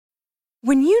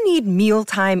When you need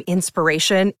mealtime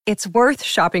inspiration, it's worth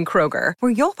shopping Kroger,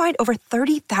 where you'll find over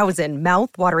 30,000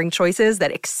 mouth-watering choices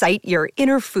that excite your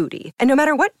inner foodie. And no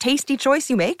matter what tasty choice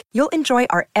you make, you'll enjoy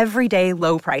our everyday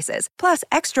low prices, plus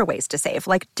extra ways to save,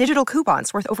 like digital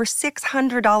coupons worth over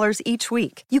 $600 each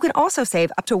week. You can also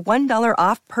save up to $1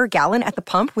 off per gallon at the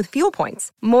pump with fuel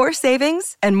points. More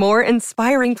savings and more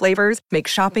inspiring flavors make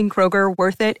shopping Kroger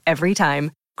worth it every time.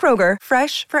 Kroger,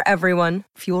 fresh for everyone.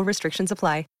 Fuel restrictions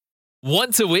apply.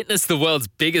 Want to witness the world's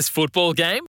biggest football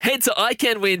game? Head to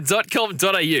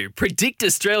iCanWin.com.au, predict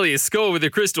Australia's score with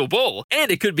a crystal ball, and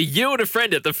it could be you and a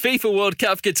friend at the FIFA World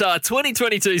Cup Qatar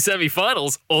 2022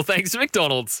 semi-finals, all thanks to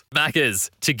McDonald's. Maccas,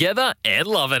 together and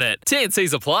loving it.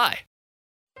 TNCs apply.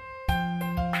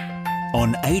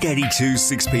 On 882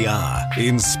 6PR,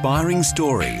 inspiring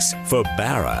stories for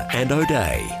Barra and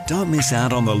O'Day. Don't miss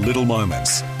out on the little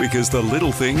moments, because the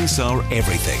little things are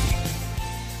everything.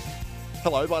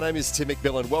 Hello, my name is Tim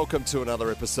McMillan. Welcome to another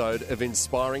episode of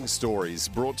Inspiring Stories,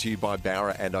 brought to you by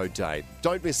Barra and O'Day.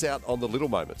 Don't miss out on the little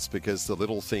moments, because the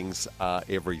little things are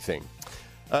everything.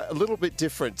 A little bit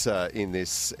different in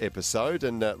this episode,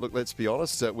 and look, let's be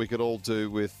honest, we could all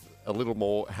do with a little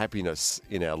more happiness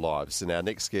in our lives. And our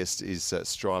next guest is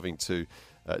striving to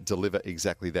deliver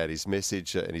exactly that. His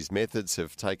message and his methods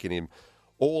have taken him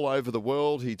all over the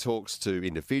world. He talks to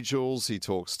individuals, he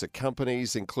talks to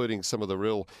companies, including some of the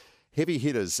real heavy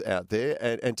hitters out there,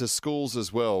 and to schools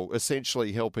as well,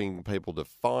 essentially helping people to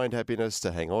find happiness,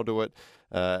 to hang on to it,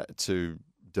 to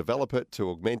develop it, to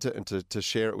augment it, and to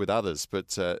share it with others. But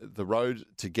the road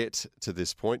to get to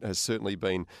this point has certainly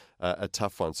been a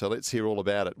tough one. So let's hear all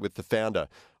about it with the founder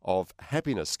of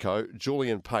Happiness Co,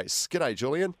 Julian Pace. G'day,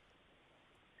 Julian.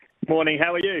 Morning,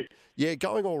 how are you? Yeah,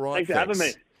 going all right. Thanks for having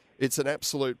me. It's an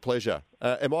absolute pleasure.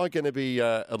 Am I going to be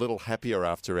a little happier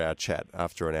after our chat,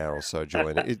 after an hour or so,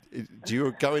 Julian? Do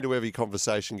you go into every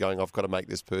conversation going, I've got to make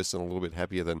this person a little bit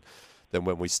happier than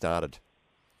when we started?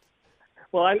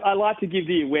 Well, I like to give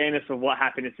the awareness of what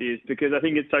happiness is, because I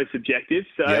think it's so subjective.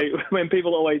 So when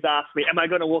people always ask me, am I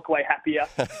going to walk away happier?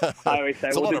 I always say,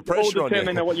 well, it's all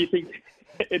determined on what you think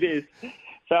it is.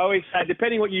 So I always say,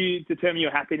 depending what you determine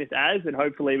your happiness as, and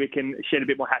hopefully we can shed a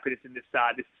bit more happiness in this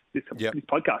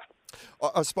podcast.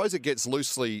 I suppose it gets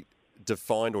loosely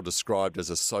defined or described as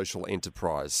a social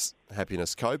enterprise,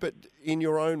 Happiness Co. But in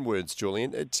your own words,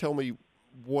 Julian, tell me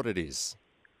what it is.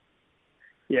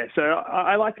 Yeah, so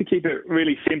I like to keep it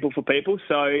really simple for people.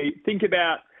 So think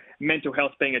about mental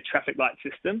health being a traffic light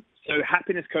system. So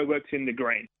Happiness Co works in the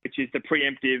green, which is the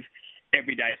preemptive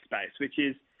everyday space, which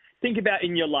is, think about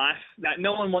in your life that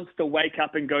no one wants to wake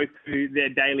up and go through their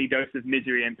daily dose of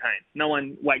misery and pain. No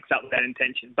one wakes up with that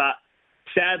intention. But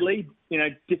sadly,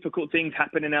 difficult things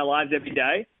happen in our lives every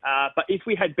day. But if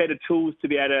we had better tools to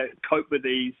be able to cope with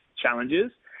these challenges,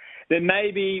 then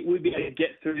maybe we'd be able to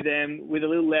get through them with a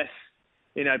little less,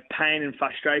 pain and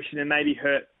frustration, and maybe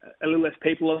hurt a little less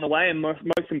people along the way. And most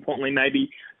importantly,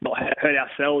 maybe not hurt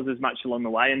ourselves as much along the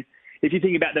way. And if you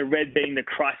think about the red being the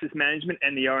crisis management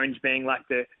and the orange being like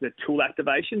the tool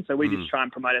activation, so we just try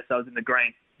and promote ourselves in the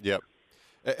green. Yep.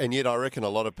 And yet I reckon a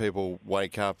lot of people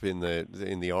wake up in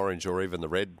the orange or even the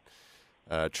red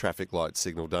traffic light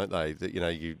signal, don't they? That,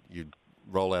 you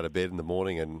roll out of bed in the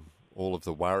morning and all of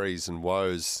the worries and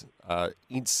woes are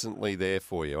instantly there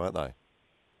for you, aren't they?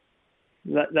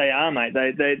 They are, mate.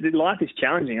 Life is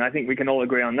challenging. I think we can all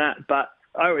agree on that. But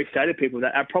I always say to people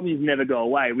that our problems never go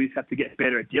away. We just have to get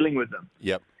better at dealing with them.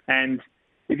 Yep. And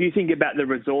if you think about the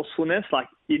resourcefulness,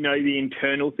 the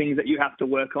internal things that you have to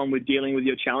work on with dealing with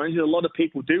your challenges, a lot of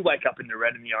people do wake up in the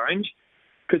red and the orange,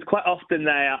 because quite often they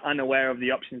are unaware of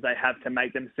the options they have to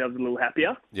make themselves a little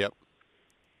happier. Yep.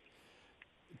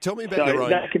 Tell me about your own...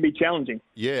 that can be challenging.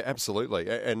 Yeah, absolutely.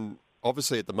 And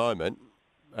obviously at the moment,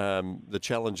 the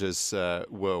challenges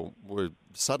were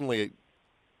suddenly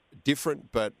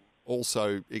different, but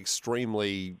also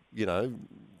extremely, they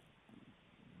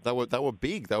were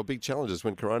big. They were big challenges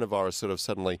when coronavirus sort of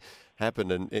suddenly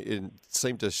happened, and it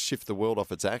seemed to shift the world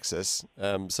off its axis.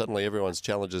 Suddenly everyone's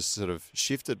challenges sort of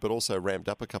shifted, but also ramped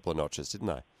up a couple of notches, didn't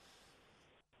they?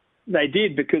 They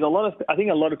did, because I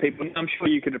think a lot of people, I'm sure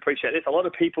you could appreciate this, a lot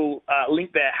of people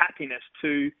link their happiness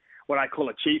to what I call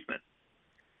achievement,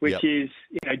 which is,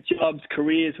 jobs,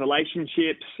 careers,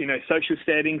 relationships, social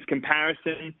settings,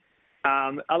 comparison.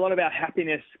 A lot of our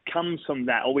happiness comes from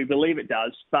that, or we believe it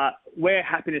does, but where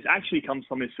happiness actually comes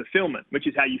from is fulfillment, which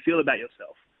is how you feel about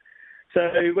yourself.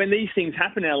 So when these things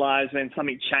happen in our lives, when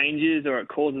something changes or it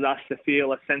causes us to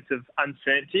feel a sense of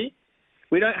uncertainty,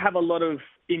 we don't have a lot of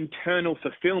internal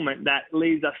fulfillment that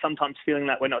leaves us sometimes feeling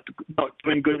that we're not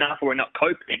doing good enough or we're not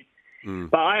coping.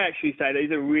 But I actually say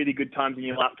these are really good times in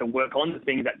your life to work on the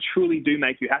things that truly do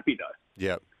make you happy, though.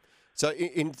 Yeah. So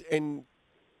in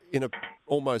a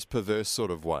almost perverse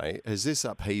sort of way, has this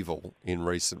upheaval in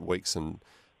recent weeks and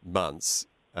months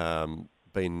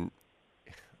been,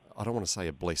 I don't want to say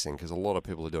a blessing, because a lot of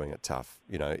people are doing it tough,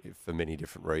 for many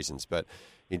different reasons. But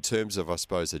in terms of, I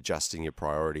suppose, adjusting your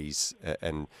priorities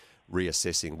and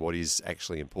reassessing what is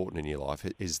actually important in your life,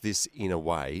 is this, in a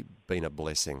way, been a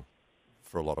blessing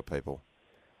for a lot of people?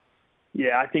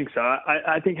 Yeah, I think so.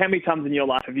 I think, how many times in your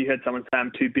life have you heard someone say,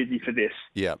 I'm too busy for this?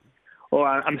 Yeah. Or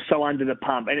I'm so under the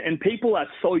pump. And people are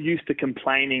so used to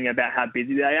complaining about how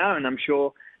busy they are, and I'm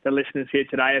sure the listeners here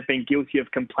today have been guilty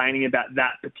of complaining about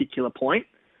that particular point.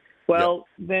 Well,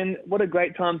 Then what a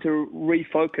great time to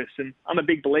refocus. And I'm a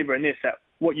big believer in this, that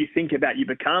what you think about you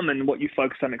become, and what you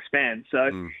focus on expands.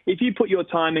 So if you put your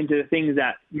time into the things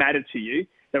that matter to you,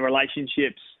 the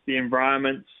relationships, the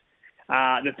environments,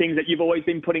 the things that you've always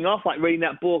been putting off, like reading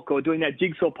that book or doing that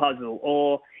jigsaw puzzle,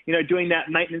 or doing that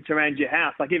maintenance around your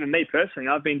house. Like even me personally,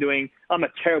 I'm a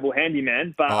terrible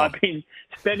handyman, but I've been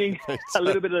spending a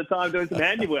little bit of the time doing some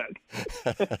handiwork.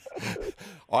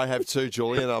 I have too,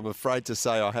 Julian. I'm afraid to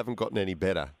say I haven't gotten any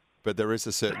better, but there is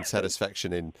a certain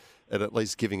satisfaction in at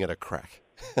least giving it a crack.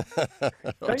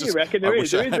 Don't you reckon? There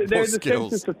is a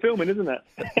sense of fulfillment, isn't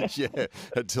it? Yeah,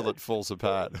 until it falls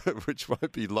apart, which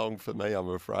won't be long for me, I'm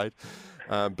afraid.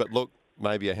 But look,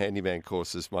 maybe a handyman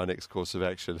course is my next course of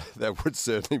action. That would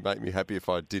certainly make me happy if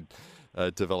I did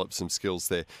develop some skills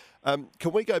there.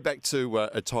 Can we go back to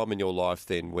a time in your life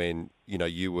then when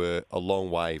you were a long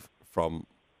way from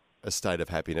a state of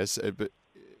happiness? But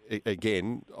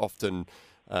again, often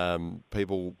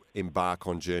people embark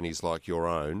on journeys like your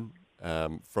own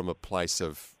from a place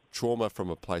of trauma, from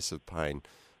a place of pain.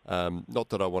 Not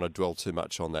that I want to dwell too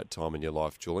much on that time in your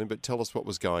life, Julian, but tell us what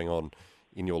was going on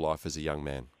in your life as a young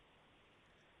man.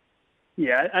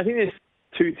 Yeah, I think there's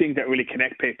two things that really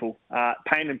connect people,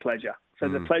 pain and pleasure. So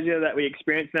the pleasure that we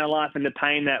experience in our life and the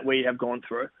pain that we have gone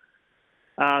through.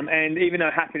 And even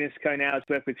though Happiness Co now has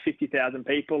worked with 50,000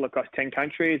 people across 10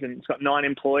 countries, and it's got 9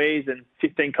 employees and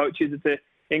 15 coaches, it's an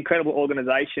incredible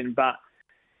organisation. But,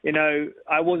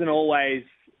 I wasn't always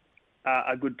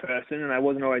a good person, and I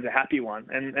wasn't always a happy one.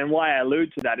 And why I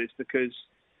allude to that is because,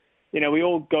 we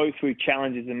all go through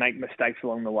challenges and make mistakes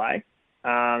along the way.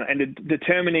 And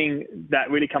determining that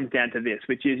really comes down to this,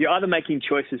 which is you're either making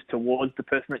choices towards the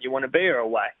person that you want to be or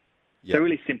away. Yep. So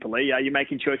really simply, are you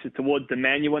making choices towards the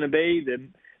man you want to be,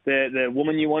 the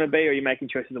woman you want to be, or are you making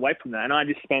choices away from that? And I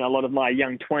just spent a lot of my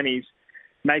young 20s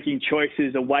making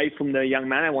choices away from the young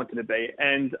man I wanted to be.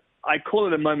 And I call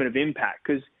it a moment of impact,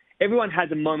 because everyone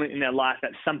has a moment in their life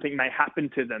that something may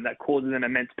happen to them that causes them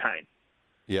immense pain.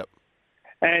 Yep.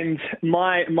 And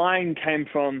mine came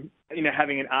from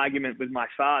having an argument with my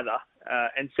father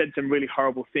and said some really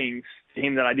horrible things to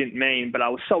him that I didn't mean, but I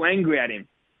was so angry at him.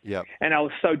 Yep. And I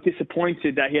was so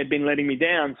disappointed that he had been letting me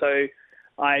down. So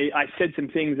I said some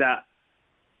things that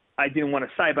I didn't want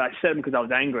to say, but I said them because I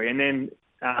was angry. And then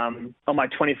on my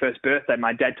 21st birthday,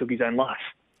 my dad took his own life.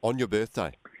 On your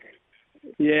birthday?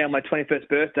 Yeah, on my 21st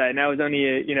birthday. And that was only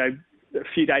a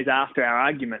few days after our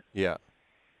argument. Yeah.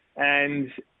 And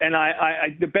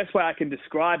I the best way I can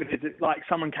describe it is it's like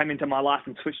someone came into my life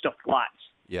and switched off the lights.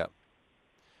 Yeah.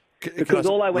 Because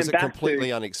all I went back to... Was it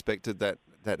completely unexpected that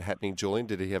happening, Julian?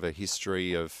 Did he have a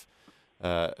history of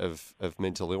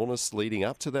mental illness leading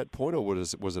up to that point, or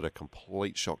was it a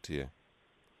complete shock to you?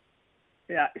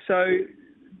 Yeah, so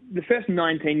the first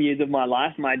 19 years of my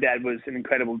life, my dad was an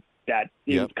incredible dad.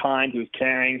 He was kind, he was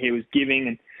caring, he was giving,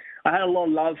 and I had a lot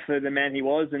of love for the man he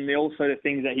was, and also the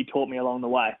things that he taught me along the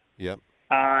way. Yep.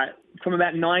 From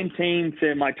about 19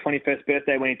 to my 21st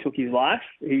birthday, when he took his life,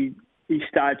 he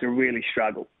started to really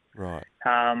struggle. Right.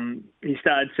 He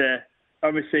started to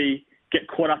obviously get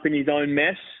caught up in his own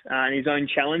mess and his own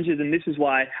challenges, and this is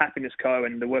why Happiness Co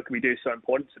and the work we do is so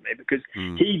important to me, because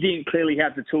he didn't clearly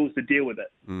have the tools to deal with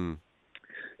it.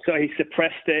 So he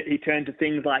suppressed it. He turned to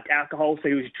things like alcohol, so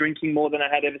he was drinking more than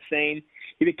I had ever seen.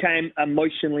 He became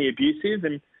emotionally abusive.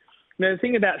 And the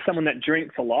thing about someone that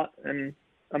drinks a lot, and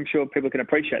I'm sure people can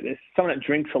appreciate this, someone that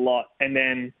drinks a lot and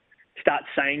then starts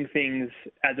saying things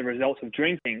as a result of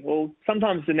drinking, well,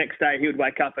 sometimes the next day he would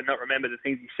wake up and not remember the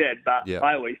things he said, but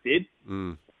I always did.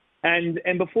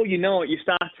 And before you know it, you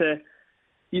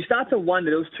start to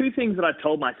wonder. There was two things that I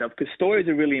told myself, because stories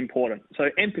are really important. So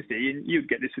empathy, and you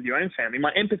get this with your own family.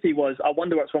 My empathy was, I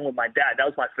wonder what's wrong with my dad. That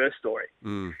was my first story.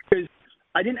 Because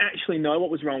I didn't actually know what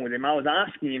was wrong with him. I was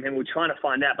asking him and we were trying to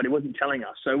find out, but he wasn't telling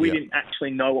us. So we didn't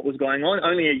actually know what was going on,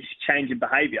 only a change in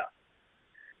behaviour.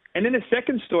 And then the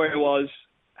second story was,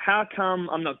 how come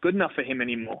I'm not good enough for him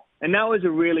anymore? And that was a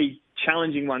really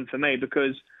challenging one for me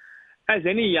because as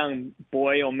any young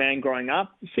boy or man growing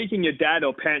up, seeking your dad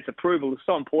or parents' approval is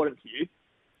so important to you.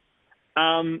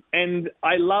 And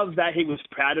I love that he was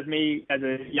proud of me as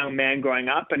a young man growing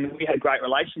up, and we had a great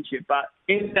relationship. But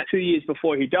in that 2 years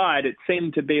before he died, it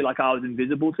seemed to be like I was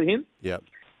invisible to him. Yep.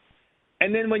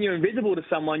 And then when you're invisible to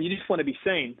someone, you just want to be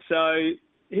seen. So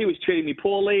he was treating me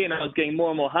poorly, and I was getting more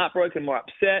and more heartbroken, more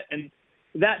upset. And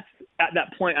that's at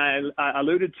that point I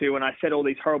alluded to when I said all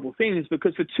these horrible things,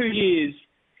 because for 2 years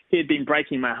he had been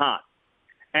breaking my heart.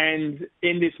 And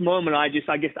in this moment, I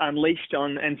guess, unleashed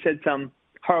on and said some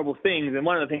horrible things. And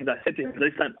one of the things I said to him,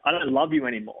 listen, I don't love you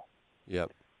anymore.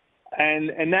 Yep.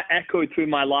 And that echoed through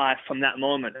my life from that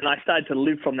moment. And I started to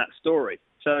live from that story.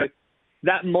 So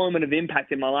that moment of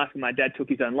impact in my life when my dad took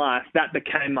his own life, that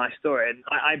became my story. And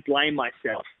I blame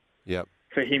myself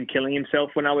for him killing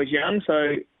himself when I was young.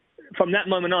 So from that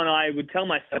moment on, I would tell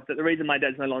myself that the reason my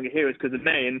dad's no longer here is because of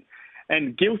me.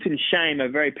 And guilt and shame are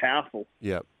very powerful.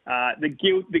 Yep.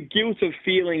 The guilt of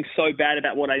feeling so bad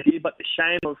about what I did, but the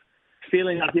shame of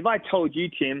feeling like if I told you,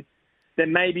 Tim,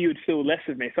 then maybe you would feel less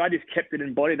of me. So I just kept it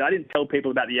embodied. I didn't tell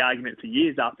people about the argument for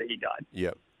years after he died.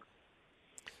 Yep.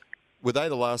 Were they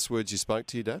the last words you spoke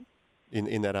to your dad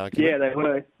in that argument? Yeah, they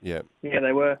were. Yeah. Yeah,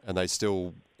 they were. And they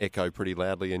still echo pretty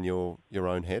loudly in your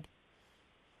own head?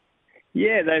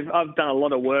 Yeah, I've done a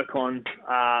lot of work on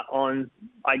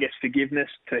I guess forgiveness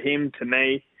to him, to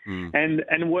me,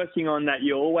 and working on that.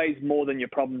 You're always more than your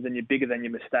problems, and you're bigger than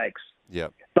your mistakes. Yeah.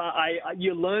 But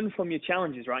you learn from your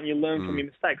challenges, right? And you learn from your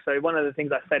mistakes. So one of the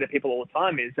things I say to people all the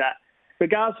time is that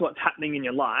regardless of what's happening in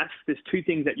your life, there's two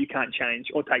things that you can't change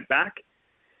or take back: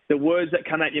 the words that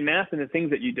come out your mouth and the things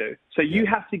that you do. So you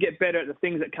have to get better at the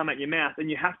things that come out your mouth,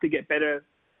 and you have to get better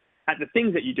at the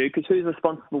things that you do, because who's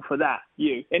responsible for that?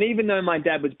 You. And even though my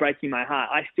dad was breaking my heart,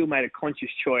 I still made a conscious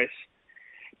choice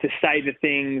to say the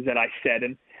things that I said.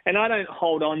 And I don't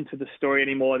hold on to the story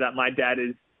anymore that my dad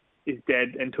is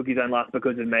dead and took his own life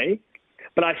because of me.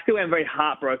 But I still am very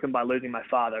heartbroken by losing my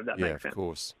father, if that makes sense. Yeah, of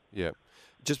course. Yeah.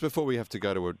 Just before we have to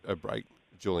go to a break,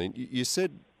 Julian, you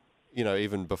said,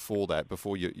 even before that,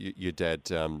 before your dad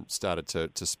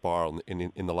started to spiral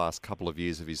in the last couple of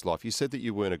years of his life, you said that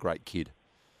you weren't a great kid.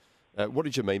 What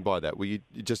did you mean by that? Were you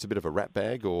just a bit of a rat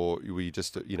bag, or were you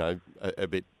just, a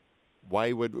bit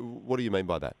wayward? What do you mean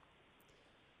by that?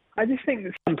 I just think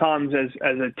that sometimes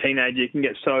as a teenager, you can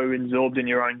get so absorbed in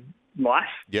your own life.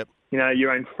 Yep.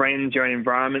 Your own friends, your own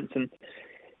environments. And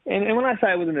when I say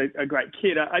I wasn't a great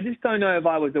kid, I just don't know if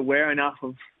I was aware enough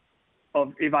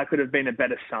of if I could have been a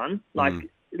better son. Like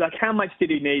how much did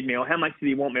he need me, or how much did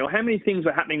he want me, or how many things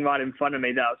were happening right in front of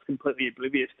me that I was completely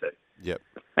oblivious to. Yep.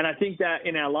 And I think that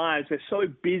in our lives, we're so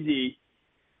busy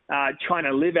trying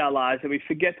to live our lives that we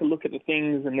forget to look at the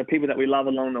things and the people that we love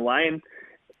along the way. And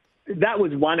that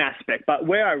was one aspect. But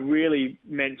where I really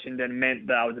mentioned and meant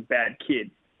that I was a bad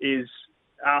kid is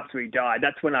after he died.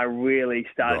 That's when I really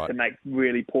started to make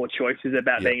really poor choices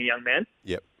about being a young man.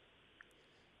 Yep.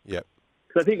 Yep.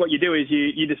 Because I think what you do is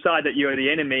you decide that you're the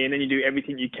enemy, and then you do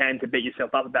everything you can to beat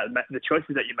yourself up about the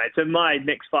choices that you made. So my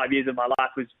next 5 years of my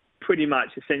life was pretty much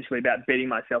essentially about beating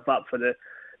myself up for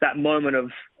that moment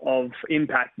of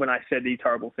impact when I said these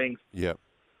horrible things. Yeah,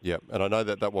 yeah. And I know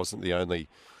that wasn't the only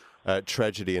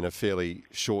tragedy in a fairly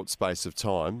short space of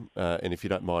time. And if you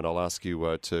don't mind, I'll ask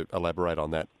you to elaborate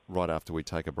on that right after we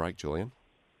take a break, Julian.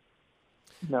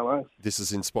 No worries. This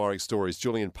is Inspiring Stories.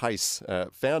 Julian Pace,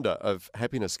 founder of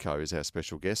Happiness Co., is our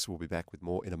special guest. We'll be back with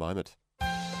more in a moment.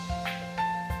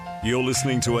 You're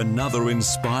listening to another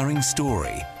inspiring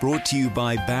story brought to you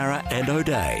by Barra and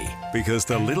O'Day, because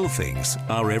the little things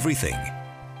are everything.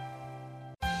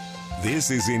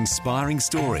 This is Inspiring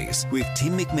Stories with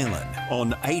Tim McMillan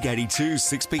on 882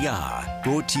 6PR,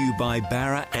 brought to you by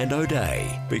Barra and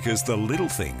O'Day, because the little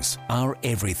things are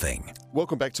everything.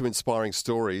 Welcome back to Inspiring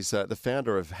Stories. The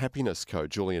founder of Happiness Co.,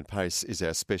 Julian Pace, is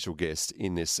our special guest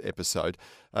in this episode.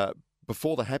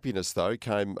 Before the happiness, though,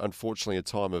 came, unfortunately, a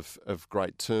time of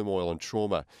great turmoil and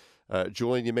trauma.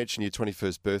 Julian, you mentioned your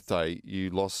 21st birthday.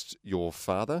 You lost your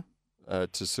father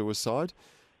to suicide,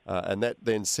 and that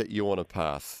then set you on a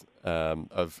path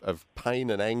of pain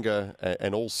and anger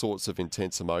and all sorts of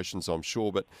intense emotions, I'm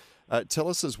sure. But tell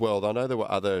us as well, I know there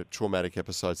were other traumatic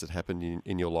episodes that happened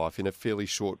in your life in a fairly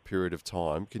short period of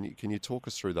time. Can you talk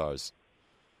us through those?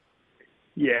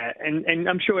 Yeah, and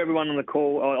I'm sure everyone on the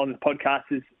call or on the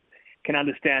podcast can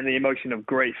understand the emotion of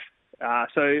grief.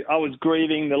 So I was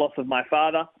grieving the loss of my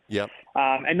father. Yep.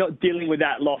 And not dealing with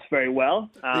that loss very well.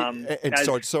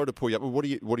 Sorry to pull you up. What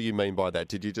do you mean by that?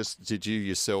 Did you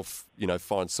yourself,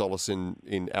 find solace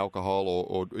in alcohol,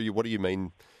 or what do you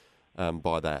mean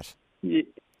by that.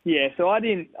 Yeah, so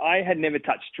I had never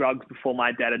touched drugs before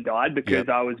my dad had died because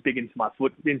I was big into my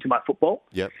football.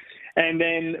 Yep. And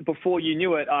then before you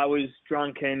knew it, I was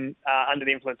drunk and under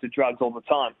the influence of drugs all the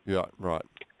time. Yeah, right.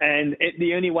 And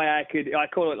the only way I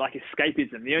call it like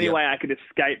escapism. The only way I could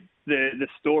escape the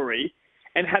story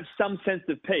and have some sense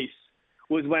of peace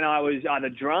was when I was either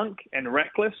drunk and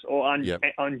reckless or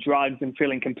on drugs and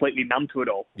feeling completely numb to it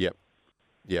all. Yep.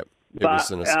 It but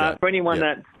was an escape. For anyone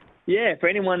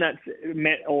that's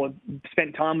met or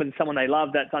spent time with someone they love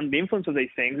that's under the influence of these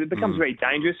things, it becomes very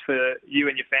dangerous for you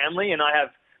and your family. And I have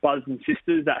brothers and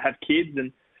sisters that have kids,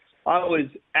 and I was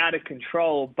out of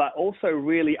control, but also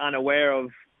really unaware of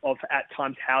at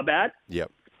times how bad.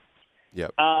 Yep.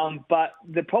 But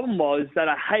the problem was that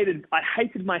I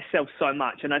hated myself so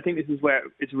much, and I think this is where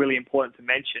it's really important to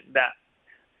mention that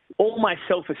all my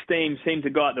self-esteem seemed to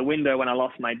go out the window when I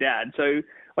lost my dad. So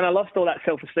when I lost all that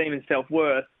self-esteem and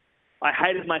self-worth, I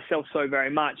hated myself so very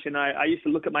much, and I used to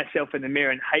look at myself in the mirror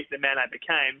and hate the man I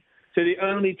became. So the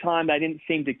only time they didn't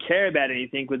seem to care about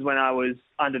anything was when I was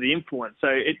under the influence. So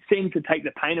it seemed to take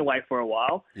the pain away for a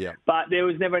while. Yeah. But there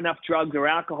was never enough drugs or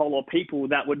alcohol or people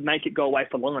that would make it go away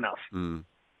for long enough.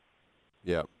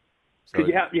 Yeah. Because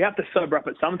you have to sober up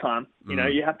at some time. You know,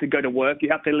 you have to go to work. You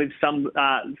have to live some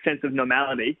sense of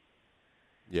normality.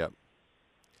 Yeah.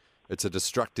 It's a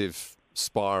destructive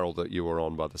spiral that you were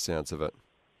on by the sounds of it.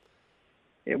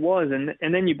 It was.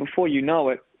 And then before you know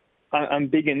it, I'm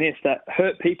big in this, that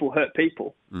hurt people.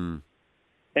 And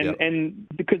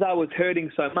because I was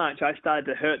hurting so much, I started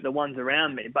to hurt the ones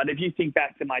around me. But if you think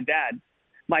back to my dad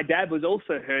was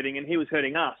also hurting, and he was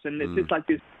hurting us. And it's just like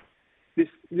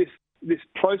this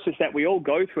process that we all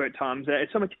go through at times.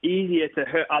 It's so much easier to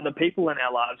hurt other people in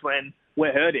our lives when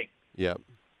we're hurting. Yeah.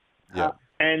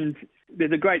 And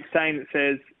there's a great saying that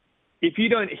says, if you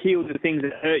don't heal the things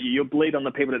that hurt you, you'll bleed on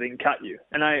the people that didn't cut you.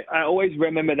 And I always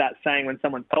remember that saying when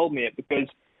someone told me it, because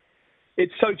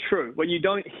it's so true. When you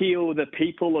don't heal the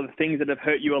people or the things that have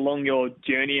hurt you along your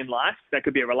journey in life, that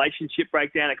could be a relationship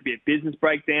breakdown, it could be a business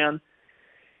breakdown,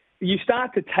 you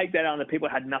start to take that out on the people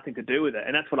that had nothing to do with it.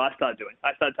 And that's what I started doing.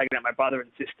 I started taking out my brother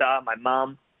and sister, my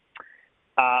mum,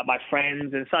 my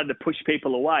friends, and started to push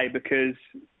people away, because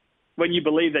when you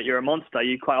believe that you're a monster,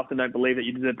 you quite often don't believe that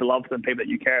you deserve the love from the people that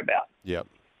you care about. Yeah.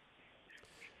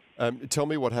 Tell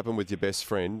me what happened with your best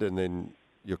friend and then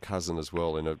your cousin as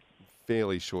well in a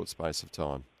fairly short space of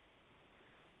time.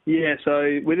 Yeah,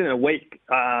 so within a week,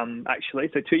 actually,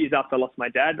 so 2 years after I lost my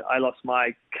dad, I lost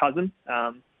my cousin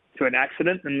to an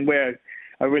accident, and we're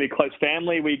a really close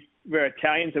family. We're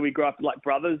Italian, so we grew up like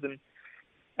brothers,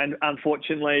 and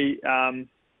unfortunately,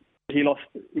 he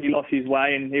lost his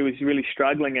way, and he was really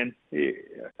struggling, and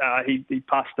he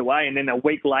passed away. And then a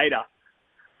week later,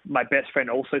 my best friend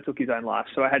also took his own life.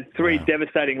 So I had three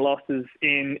devastating losses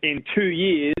in 2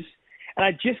 years, and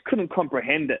I just couldn't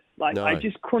comprehend it. I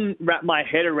just couldn't wrap my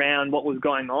head around what was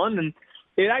going on, and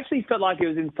it actually felt like it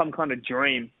was in some kind of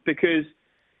dream, because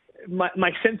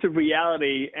my sense of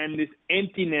reality and this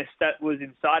emptiness that was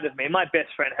inside of me. My best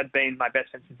friend had been my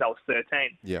best friend since I was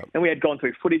 13. Yeah. And we had gone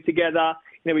through footy together.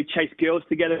 We chased girls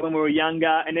together when we were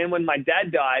younger. And then when my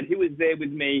dad died, he was there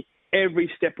with me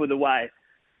every step of the way.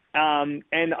 And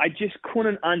I just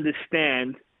couldn't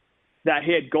understand that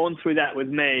he had gone through that with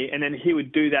me, and then he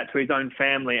would do that to his own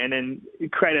family, and then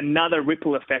create another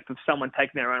ripple effect of someone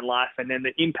taking their own life, and then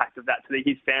the impact of that to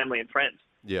his family and friends.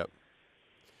 Yeah.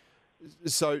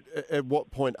 So at what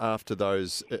point after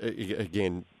those,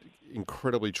 again,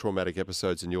 incredibly traumatic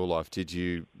episodes in your life, did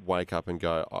you wake up and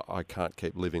go, I can't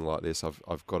keep living like this,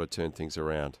 I've got to turn things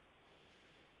around?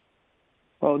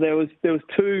 Well, there was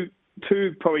two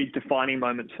probably defining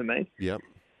moments for me. Yep.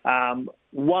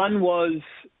 One was,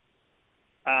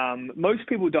 most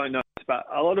people don't know this, but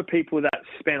a lot of people that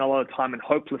spend a lot of time in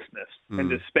hopelessness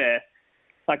and despair,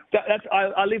 like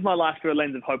I live my life through a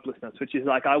lens of hopelessness, which is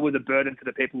like I was a burden to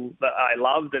the people that I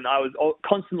loved, and I was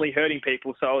constantly hurting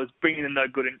people, so I was bringing them no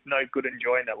good and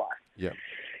joy in their life. Yeah.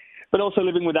 But also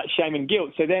living with that shame and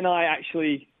guilt. So then I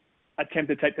actually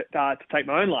attempted to take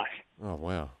my own life. Oh,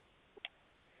 wow.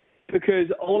 Because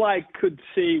all I could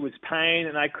see was pain,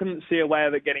 and I couldn't see a way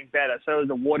of it getting better. So it was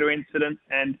a water incident,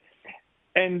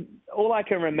 and all I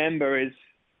can remember is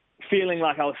feeling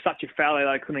like I was such a failure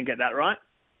that I couldn't get that right.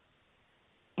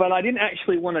 But I didn't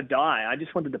actually want to die. I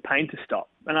just wanted the pain to stop.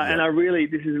 And I really,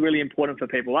 this is really important for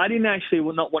people. I didn't actually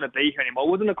not want to be here anymore.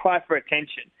 It wasn't a cry for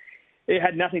attention. It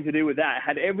had nothing to do with that. It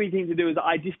had everything to do with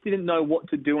I just didn't know what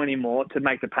to do anymore to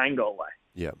make the pain go away.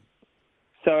 Yeah.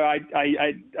 So I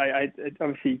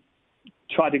obviously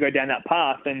tried to go down that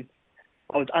path. And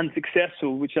I was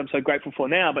unsuccessful, which I'm so grateful for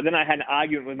now. But then I had an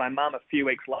argument with my mum a few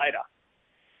weeks later.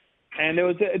 And there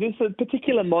was a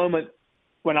particular moment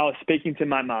when I was speaking to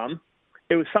my mum.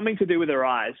 It was something to do with her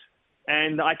eyes.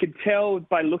 And I could tell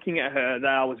by looking at her that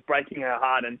I was breaking her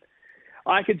heart. And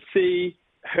I could see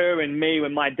her and me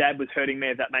when my dad was hurting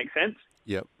me, if that makes sense.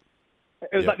 Yep.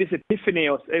 It was like this epiphany,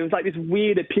 or it was like this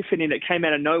weird epiphany that came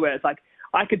out of nowhere. It's like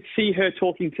I could see her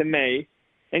talking to me,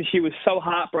 and she was so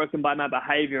heartbroken by my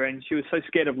behavior, and she was so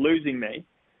scared of losing me,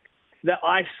 that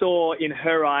I saw in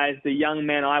her eyes the young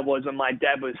man I was when my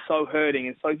dad was so hurting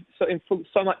and so in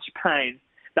so much pain,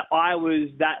 that I was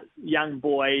that young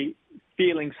boy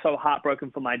feeling so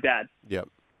heartbroken for my dad. Yep.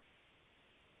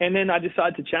 And then I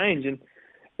decided to change, and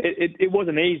it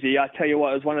wasn't easy. I tell you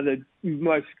what, it was one of the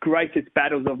most greatest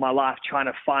battles of my life, trying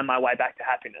to find my way back to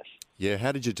happiness. Yeah,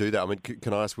 how did you do that? I mean,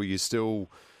 can I ask, were you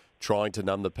still trying to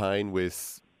numb the pain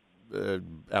with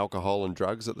alcohol and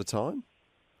drugs at the time?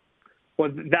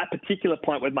 Well, that particular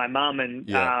point with my mum and,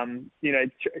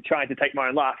 trying to take my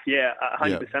own life,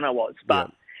 100% I was.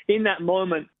 But in that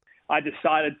moment, I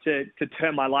decided to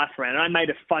turn my life around, and I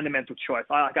made a fundamental choice.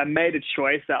 I made a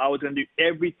choice that I was going to do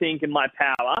everything in my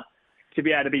power to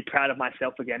be able to be proud of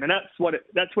myself again. And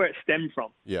that's where it stemmed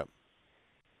from. Yeah.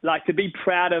 Like, to be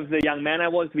proud of the young man I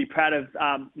was, to be proud of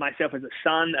myself as a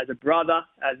son, as a brother,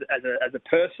 as a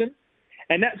person.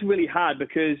 And that's really hard,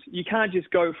 because you can't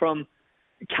just go from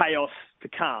chaos to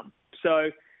calm. So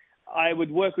I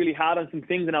would work really hard on some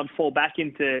things, and I'd fall back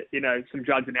into, some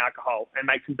drugs and alcohol and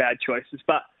make some bad choices.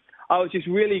 But I was just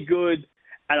really good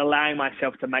at allowing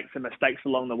myself to make some mistakes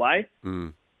along the way.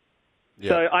 Mm. Yeah.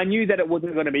 So I knew that it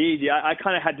wasn't going to be easy. I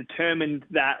kind of had determined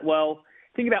that,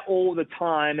 think about all the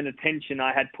time and attention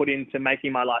I had put into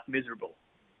making my life miserable.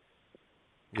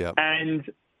 Yeah. And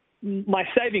my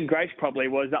saving grace probably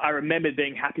was that I remembered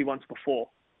being happy once before.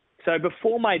 So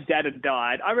before my dad had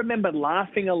died, I remember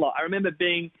laughing a lot. I remember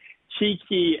being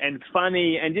cheeky and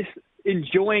funny and just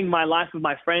enjoying my life with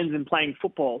my friends and playing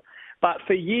football. But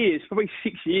for years, probably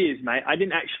 6 years, mate, I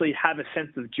didn't actually have a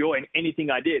sense of joy in anything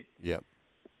I did. Yeah.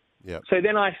 Yeah. So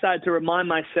then I started to remind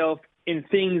myself in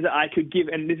things that I could give,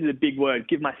 and this is a big word,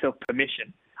 give myself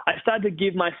permission. I started to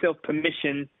give myself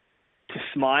permission to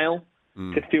smile,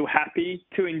 to feel happy,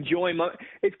 to enjoy.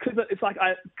 It's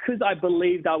because I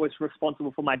believed I was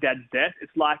responsible for my dad's death.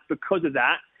 It's like, because of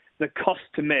that, the cost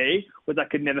to me was I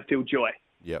could never feel joy.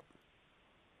 Yep.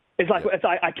 It's like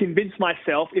I convinced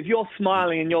myself, if you're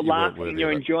smiling and you're laughing and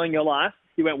you're enjoying your life,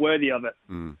 you weren't worthy of it.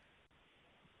 Mm.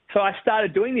 So I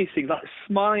started doing these things, like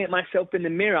smiling at myself in the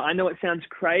mirror. I know it sounds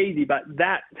crazy, but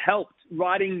that helped,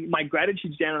 writing my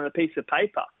gratitudes down on a piece of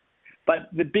paper. But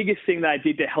the biggest thing that I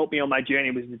did to help me on my journey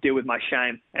was to deal with my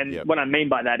shame. And what I mean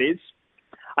by that is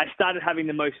I started having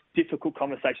the most difficult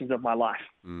conversations of my life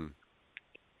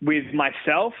with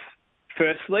myself,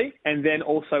 firstly, and then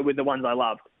also with the ones I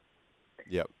loved.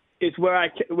 Yep. It's where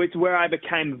I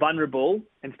became vulnerable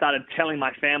and started telling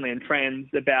my family and friends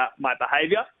about my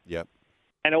behavior. Yep.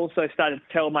 And also started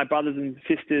to tell my brothers and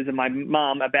sisters and my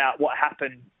mum about what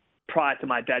happened prior to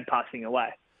my dad passing away.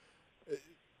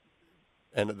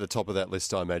 And at the top of that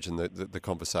list, I imagine the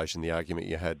conversation, the argument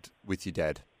you had with your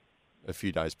dad a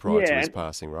few days prior to his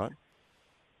passing, right?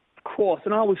 Of course.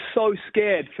 And I was so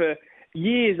scared for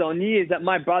years on years that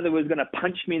my brother was going to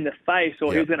punch me in the face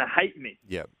or he was going to hate me.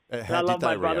 Yeah. How did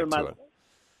they react to it?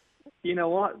 You know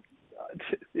what?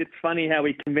 It's funny how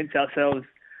we convince ourselves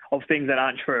of things that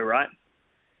aren't true, right?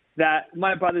 That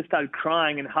my brother started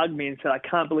crying and hugged me and said, "I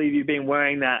can't believe you've been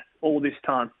wearing that all this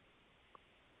time."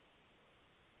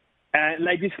 And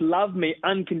they just loved me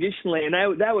unconditionally. And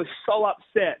they were so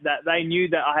upset that they knew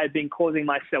that I had been causing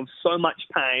myself so much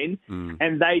pain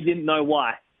and they didn't know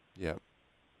why. Yeah.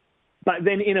 But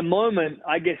then in a moment,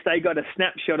 I guess they got a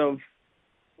snapshot of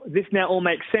this now all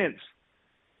makes sense.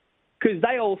 Because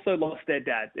they also lost their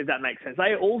dad, if that makes sense.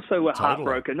 They also were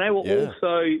heartbroken. They were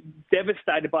also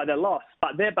devastated by their loss.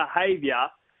 But their behaviour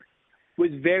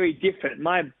was very different.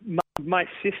 My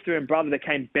sister and brother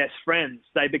became best friends.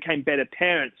 They became better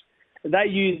parents. They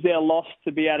used their loss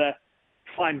to be able to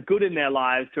find good in their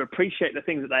lives, to appreciate the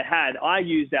things that they had. I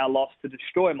used our loss to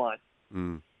destroy mine.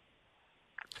 Mm.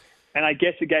 And I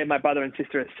guess it gave my brother and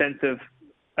sister a sense of,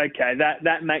 okay,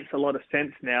 that makes a lot of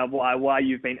sense now why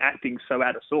you've been acting so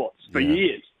out of sorts for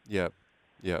years. Yeah,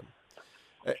 yeah.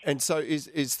 And so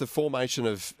is the formation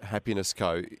of Happiness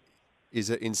Co.,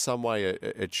 is it in some way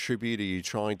a tribute? Are you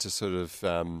trying to sort of,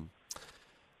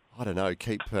 I don't know,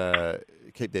 keep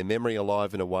their memory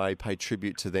alive in a way, pay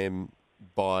tribute to them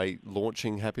by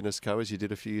launching Happiness Co. as you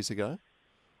did a few years ago?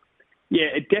 Yeah,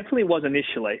 it definitely was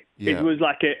initially. Yeah. It was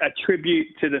like a tribute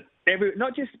to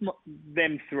not just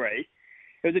them three.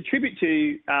 it was a tribute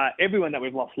to everyone that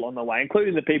we've lost along the way,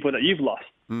 including the people that you've lost.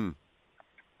 Mm.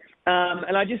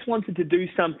 And I just wanted to do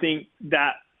something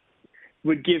that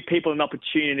would give people an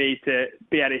opportunity to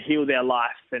be able to heal their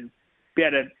life and be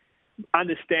able to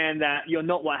understand that you're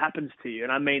not what happens to you.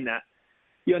 And I mean that.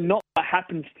 You're not what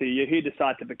happens to you, you're who you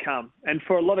decide to become. And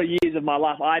for a lot of years of my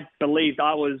life, I believed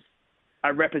I was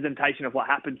a representation of what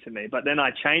happened to me. But then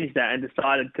I changed that and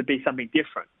decided to be something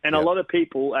different. And a lot of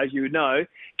people, as you know,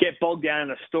 get bogged down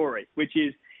in a story, which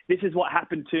is, this is what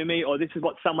happened to me, or this is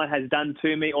what someone has done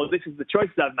to me, or this is the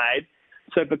choices I've made.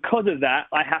 So because of that,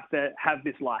 I have to have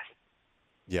this life.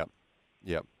 Yep.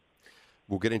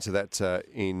 We'll get into that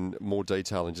in more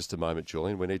detail in just a moment,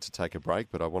 Julian. We need to take a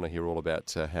break, but I want to hear all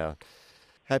about how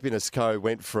Happiness Co.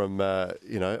 went from, a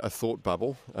thought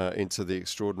bubble into the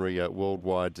extraordinary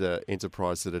worldwide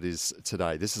enterprise that it is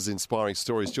today. This is Inspiring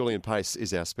Stories. Julian Pace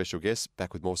is our special guest.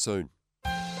 Back with more soon.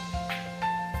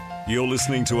 You're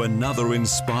listening to another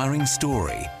inspiring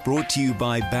story brought to you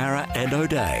by Barra and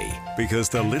O'Day, because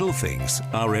the little things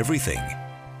are everything.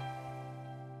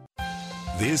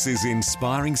 This is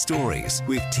Inspiring Stories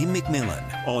with Tim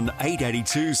McMillan on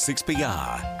 882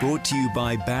 6PR, brought to you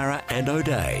by Barra and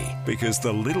O'Day, because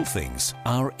the little things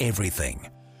are everything.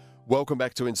 Welcome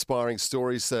back to Inspiring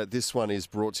Stories. This one is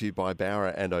brought to you by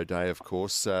Barra and O'Day, of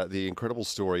course. The incredible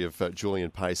story of Julian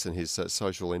Pace and his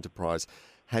social enterprise,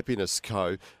 Happiness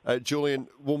Co. Julian,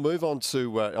 we'll move on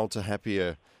to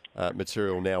happier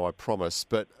material now, I promise.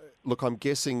 But look, I'm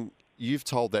guessing you've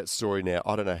told that story now,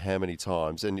 I don't know how many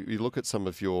times, and you look at some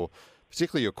of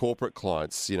particularly your corporate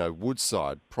clients,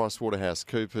 Woodside,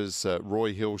 PricewaterhouseCoopers,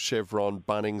 Roy Hill, Chevron,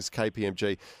 Bunnings,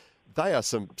 KPMG. They are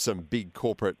some big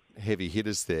corporate heavy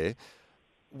hitters there.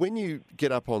 When you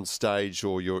get up on stage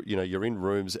or you're in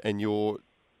rooms and you're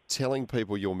telling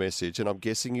people your message, and I'm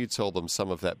guessing you tell them some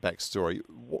of that backstory,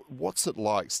 what's it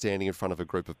like standing in front of a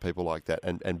group of people like that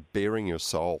and bearing your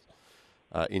soul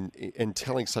in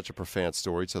telling such a profound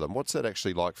story to them? What's that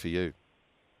actually like for you?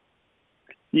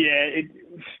 Yeah,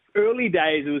 early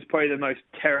days, it was probably the most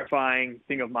terrifying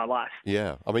thing of my life.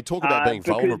 Yeah. I mean, talk about being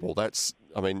vulnerable. It's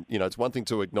one thing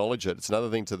to acknowledge it. It's another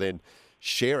thing to then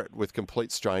share it with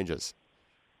complete strangers.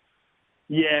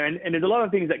 Yeah, and there's a lot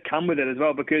of things that come with it as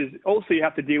well, because also you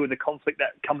have to deal with the conflict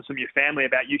that comes from your family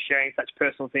about you sharing such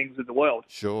personal things with the world.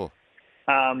 Sure.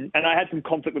 And I had some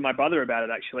conflict with my brother about it,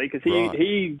 actually, because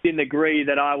he didn't agree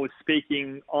that I was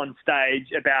speaking on stage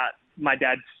about my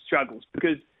dad's struggles,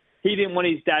 because he didn't want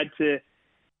his dad to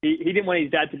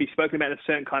be spoken about in a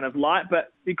certain kind of light.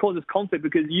 But it causes conflict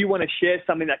because you want to share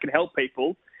something that can help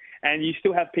people, and you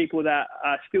still have people that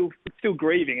are still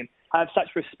grieving. And I have such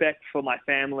respect for my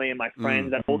family and my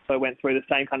friends that also went through the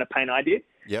same kind of pain I did.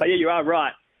 Yep. But yeah, you are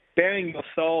right. Bearing your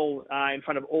soul in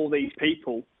front of all these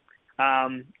people,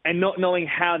 and not knowing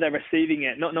how they're receiving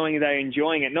it, not knowing if they're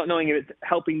enjoying it, not knowing if it's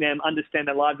helping them understand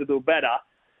their lives a little better.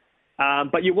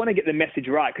 But you want to get the message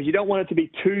right, because you don't want it to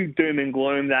be too doom and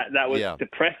gloom that was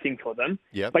depressing for them.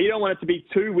 Yep. But you don't want it to be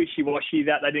too wishy-washy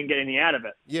that they didn't get anything out of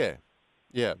it.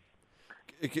 Yeah.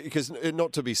 Because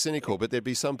not to be cynical, but there'd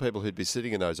be some people who'd be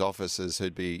sitting in those offices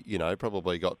who'd be,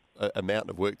 probably got a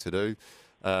mountain of work to do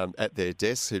at their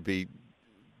desks, who'd be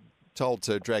told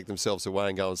to drag themselves away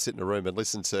and go and sit in a room and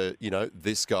listen to,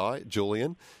 this guy,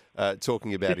 Julian,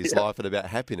 talking about his life and about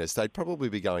happiness. They'd probably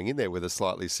be going in there with a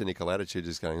slightly cynical attitude,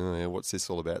 just going, oh, yeah, what's this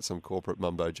all about? Some corporate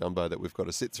mumbo-jumbo that we've got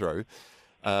to sit through.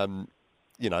 I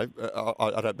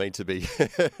don't mean to be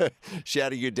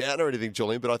shouting you down or anything,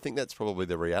 Julian, but I think that's probably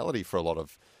the reality for a lot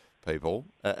of people.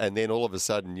 And then all of a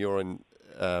sudden you're in,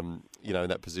 in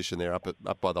that position there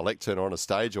up by the lectern or on a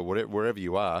stage or wherever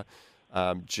you are,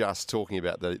 just talking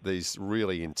about these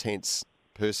really intense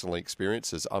personal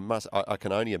experiences. I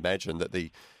can only imagine that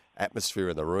the atmosphere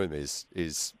in the room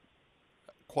is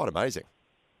quite amazing.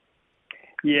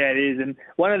 Yeah, it is. And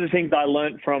one of the things I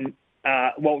learned from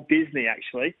Walt Disney,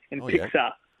 actually, and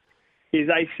Pixar, is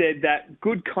they said that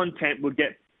good content would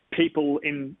get people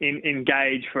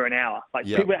engaged for an hour.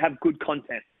 People that have good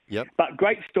content. Yep. But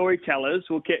great storytellers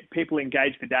will get people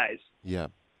engaged for days. Yeah.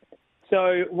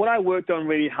 So what I worked on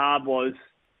really hard was,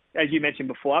 as you mentioned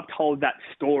before, I've told that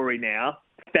story now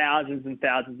thousands and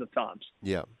thousands of times.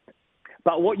 Yeah.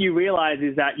 But what you realize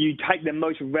is that you take the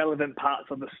most relevant parts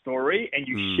of the story and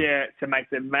you share it to make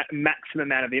the maximum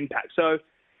amount of impact. So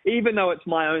even though it's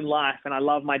my own life and I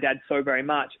love my dad so very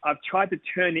much, I've tried to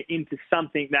turn it into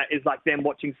something that is like them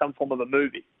watching some form of a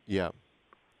movie. Yeah.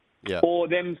 Yeah. Or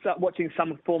them watching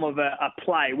some form of a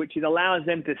play, which allows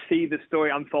them to see the story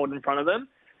unfold in front of them,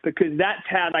 because that's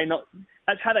how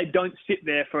they don't sit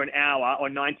there for an hour or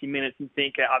 90 minutes and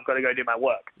think, I've got to go do my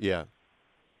work. Yeah.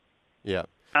 Yeah.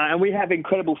 And we have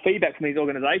incredible feedback from these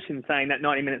organisations saying that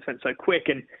 90 minutes went so quick.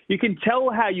 And you can tell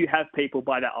how you have people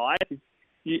by their eyes.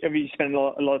 You spend a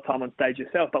lot of time on stage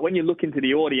yourself, but when you look into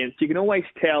the audience, you can always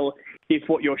tell if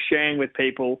what you're sharing with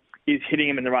people is hitting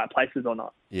them in the right places or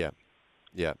not. Yeah,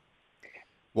 yeah.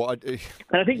 Well, and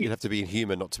I think you'd have to be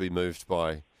human not to be moved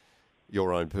by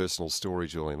your own personal story,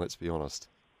 Julian, let's be honest.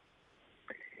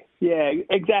 Yeah,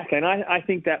 exactly. And I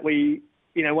think that when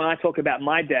I talk about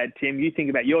my dad, Tim, you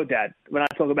think about your dad. When I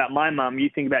talk about my mum, you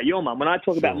think about your mum. When I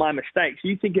talk about my mistakes,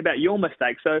 you think about your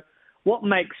mistakes. So what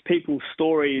makes people's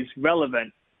stories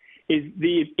relevant is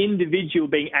the individual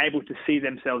being able to see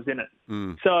themselves in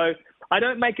it. So I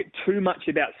don't make it too much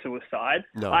about suicide.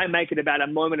 No. I make it about a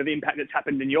moment of impact that's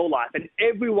happened in your life. And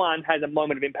everyone has a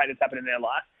moment of impact that's happened in their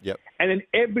life. Yep. And then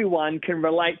everyone can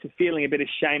relate to feeling a bit of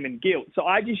shame and guilt. So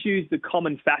I just use the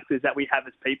common factors that we have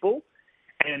as people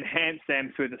and enhance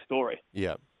them through the story.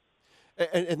 Yeah.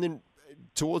 And then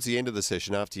towards the end of the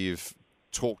session, after you've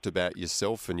talked about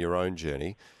yourself and your own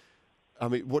journey, I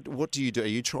mean, what do you do? Are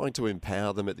you trying to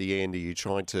empower them at the end? Are you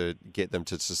trying to get them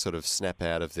to sort of snap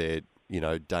out of their,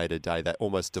 day-to-day, that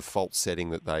almost default setting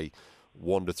that they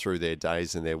wander through their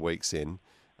days and their weeks in,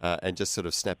 and just sort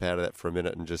of snap out of that for a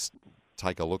minute and just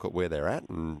take a look at where they're at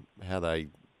and how they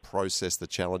process the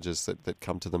challenges that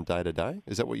come to them day to day?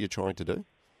 Is that what you're trying to do?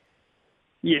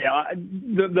 Yeah,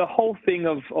 the whole thing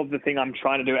of the thing I'm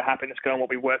trying to do at Happiness Go and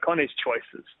what we work on is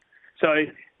choices. So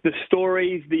the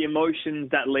stories, the emotions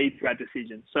that lead to our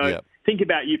decisions. So Think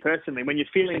about you personally. When you're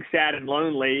feeling sad and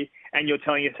lonely and you're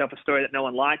telling yourself a story that no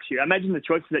one likes you, imagine the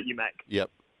choices that you make.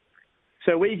 Yep.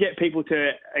 So we get people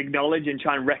to acknowledge and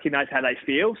try and recognise how they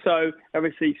feel. So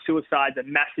obviously suicide's a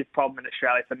massive problem in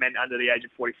Australia for men under the age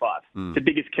of 45. The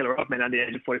biggest killer of men under the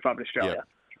age of 45 in Australia.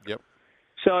 Yep.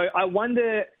 So I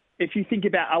wonder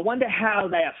how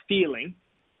they are feeling.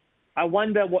 I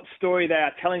wonder what story they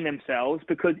are telling themselves,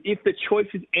 because if the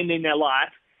choices end in their life,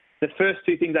 the first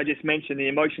two things I just mentioned, the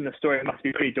emotion and the story, must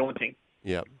be pretty daunting.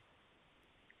 Yeah.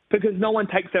 Because no one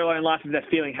takes their own life if they're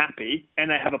feeling happy and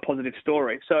they have a positive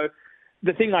story. So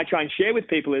the thing I try and share with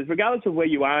people is, regardless of where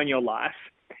you are in your life,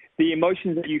 the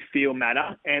emotions that you feel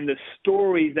matter and the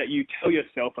stories that you tell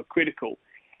yourself are critical.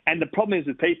 And the problem is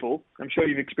with people, I'm sure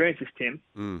you've experienced this,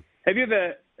 Tim. Have you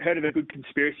ever heard of a good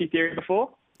conspiracy theory before?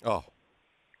 Oh.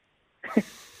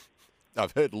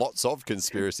 I've heard lots of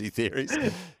conspiracy theories.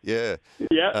 Yeah.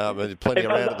 Yeah. And plenty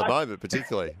around at the moment,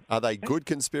 particularly. Are they good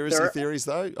conspiracy theories,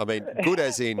 though? I mean, good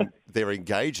as in they're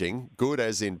engaging, good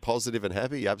as in positive and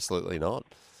happy? Absolutely not.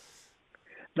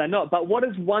 They're not. But what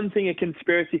is one thing a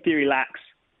conspiracy theory lacks?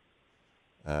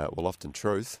 Well, often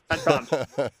truth. At times.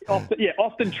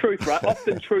 Often truth, right?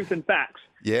 Often truth and facts.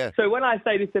 Yeah. So when I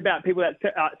say this about people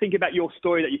that think about your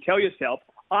story that you tell yourself,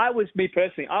 I was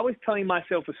telling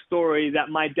myself a story that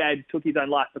my dad took his own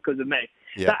life because of me.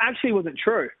 Yeah. That actually wasn't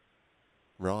true.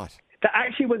 Right. That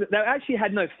actually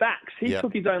had no facts. He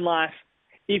took his own life.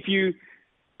 If you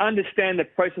understand the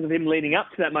process of him leading up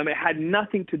to that moment, it had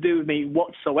nothing to do with me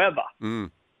whatsoever.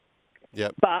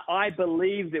 Yep. But I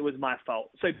believed it was my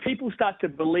fault. So people start to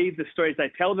believe the stories they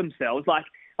tell themselves, like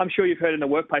I'm sure you've heard in the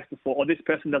workplace before, or this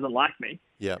person doesn't like me.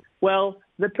 Yeah. Well,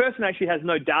 the person actually has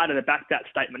no data to back that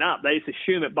statement up. They just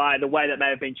assume it by the way that they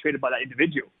have been treated by that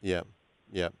individual. Yeah.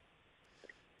 Yeah.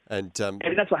 And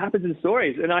that's what happens in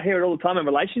stories. And I hear it all the time in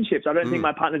relationships. I don't think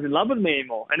my partner's in love with me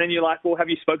anymore. And then you're like, well, have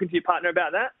you spoken to your partner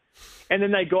about that? And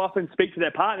then they go off and speak to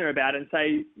their partner about it and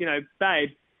say, babe,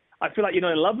 I feel like you're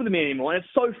not in love with me anymore. And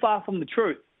it's so far from the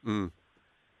truth.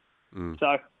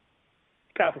 So,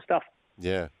 powerful stuff.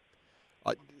 Yeah.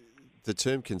 The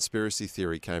term conspiracy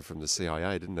theory came from the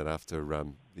CIA, didn't it, after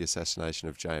the assassination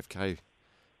of JFK, if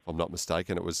I'm not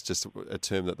mistaken. It was just a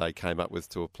term that they came up with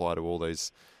to apply to all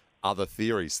these other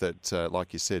theories that,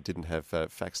 like you said, didn't have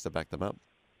facts to back them up,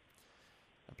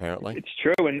 apparently. It's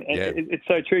true, and it's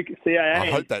so true, CIA. I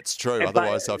hope that's true,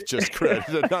 otherwise I've just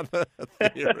created another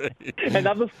theory.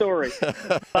 Another story.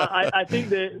 But I think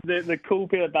the cool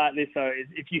bit about this, though, is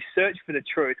if you search for the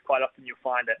truth, quite often you'll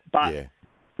find it. But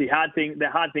the hard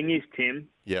thing is, Tim,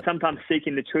 sometimes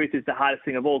seeking the truth is the hardest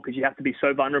thing of all, because you have to be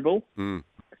so vulnerable.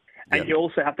 And you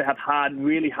also have to have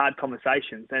really hard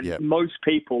conversations. And most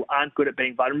people aren't good at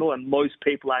being vulnerable, and most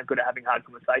people aren't good at having hard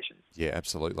conversations. Yeah,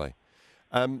 absolutely.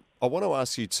 I want to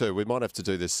ask you too, we might have to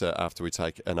do this after we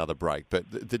take another break,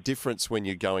 but the difference when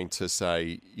you're going to,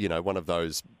 say, one of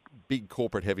those big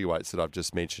corporate heavyweights that I've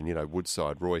just mentioned,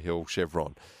 Woodside, Roy Hill,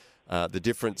 Chevron, the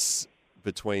difference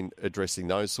between addressing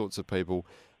those sorts of people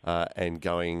and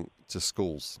going to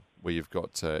schools where you've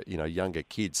got, younger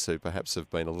kids who perhaps have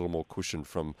been a little more cushioned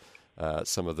from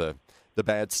some of the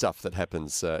bad stuff that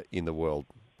happens in the world,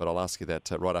 but I'll ask you that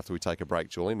right after we take a break,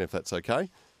 Julian, if that's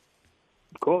okay.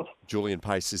 Of course. Julian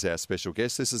Pace is our special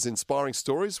guest. This is Inspiring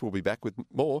Stories. We'll be back with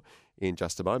more in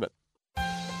just a moment.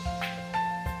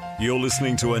 You're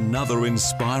listening to another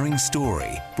inspiring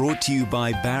story brought to you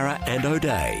by Barra and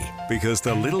O'Day, because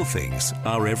the little things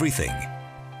are everything.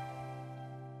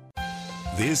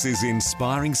 This is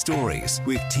Inspiring Stories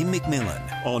with Tim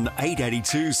McMillan on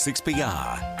 882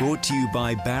 6PR, brought to you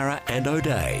by Barra and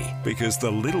O'Day, because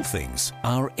the little things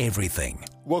are everything.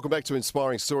 Welcome back to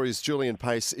Inspiring Stories. Julian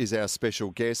Pace is our special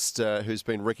guest, who's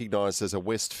been recognised as a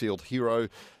Westfield hero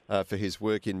for his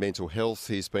work in mental health.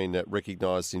 He's been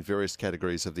recognised in various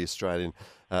categories of the Australian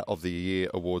of the Year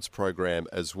Awards program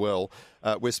as well.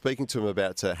 We're speaking to him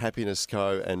about Happiness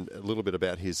Co. and a little bit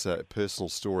about his personal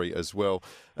story as well.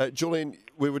 Julian,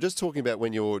 we were just talking about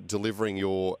when you're delivering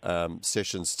your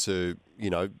sessions to,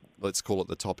 let's call it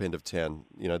the top end of town,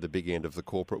 the big end of the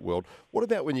corporate world. What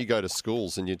about when you go to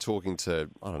schools and you're talking to,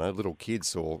 little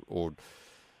kids or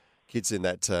kids in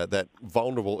that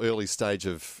vulnerable early stage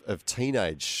of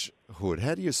teenagehood?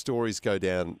 How do your stories go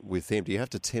down with them? Do you have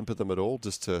to temper them at all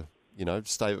just to,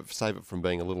 save it from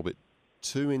being a little bit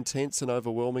too intense and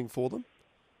overwhelming for them?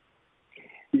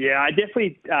 Yeah, I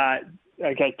definitely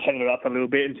temper it up a little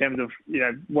bit in terms of,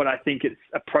 what I think it's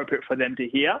appropriate for them to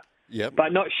hear. Yep.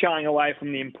 But not shying away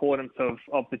from the importance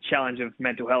of the challenge of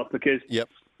mental health, because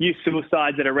youth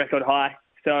suicide's at a record high.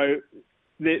 So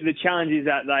the challenge is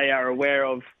that they are aware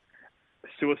of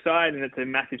suicide, and it's a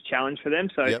massive challenge for them.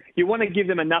 So you want to give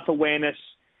them enough awareness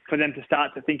for them to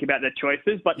start to think about their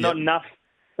choices, but not enough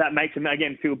that makes them,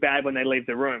 again, feel bad when they leave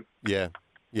the room. Yeah.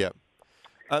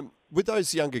 With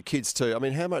those younger kids too,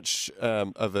 how much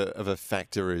of a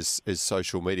factor is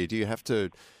social media? Do you have to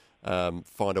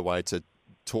find a way to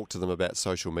talk to them about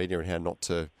social media and how not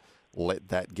to let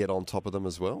that get on top of them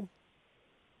as well?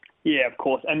 Yeah, of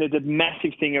course. And there's a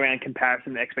massive thing around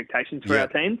comparison and expectations for our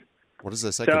teens. What does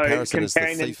they say? So comparison is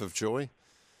the thief of joy?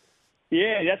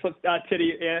 Yeah, that's what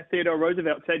Theodore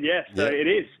Roosevelt said, yes. So it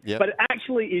is. Yep. But it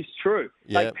actually is true.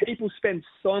 Like, people spend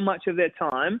so much of their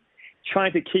time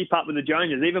trying to keep up with the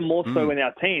Joneses, even more so in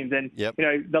our teens. And,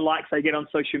 the likes they get on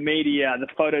social media, the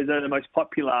photos that are the most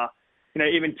popular,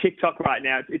 even TikTok right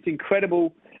now. It's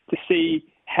incredible to see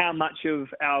how much of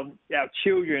our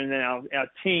children and our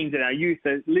teens and our youth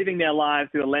are living their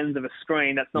lives through the lens of a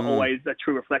screen that's not always a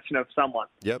true reflection of someone.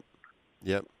 Yep.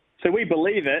 So we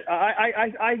believe it.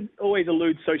 I always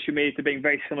allude social media to being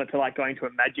very similar to like going to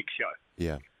a magic show.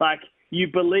 Yeah. Like, you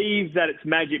believe that it's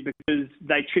magic because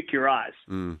they trick your eyes.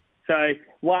 So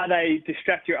while they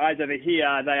distract your eyes over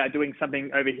here, they are doing something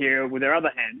over here with their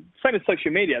other hand. Same as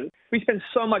social media. We spend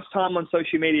so much time on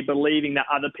social media believing that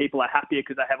other people are happier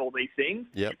because they have all these things,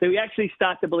 that we actually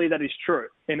start to believe that is true.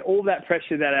 And all that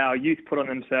pressure that our youth put on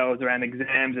themselves around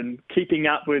exams and keeping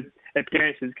up with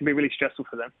appearances can be really stressful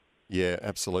for them. Yeah,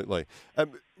 absolutely.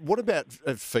 What about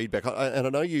feedback? And I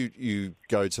know you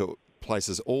go to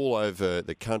places all over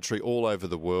the country, all over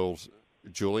the world,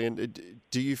 Julian.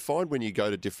 Do you find when you go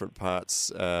to different parts,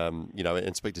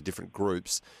 and speak to different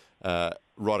groups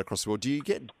right across the world, do you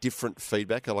get different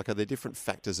feedback? Are there different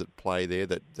factors at play there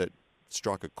that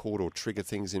strike a chord or trigger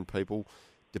things in people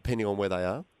depending on where they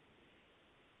are?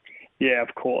 Yeah,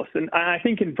 of course. And I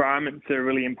think environments are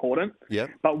really important. Yeah.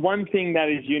 But one thing that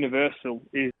is universal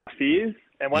is fears,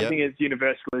 and one thing is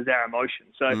universal is our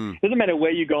emotions. So it doesn't matter where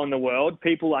you go in the world,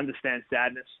 people understand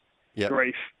sadness,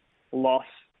 grief, loss.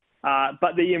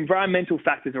 But the environmental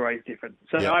factors are always different.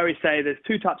 So I always say there's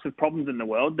two types of problems in the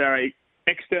world. There are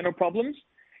external problems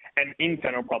and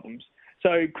internal problems.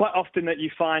 So quite often that you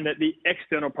find that the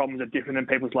external problems are different in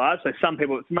people's lives. So some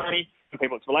people it's money, some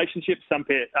people it's relationships, some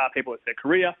people it's their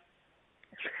career.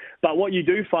 But what you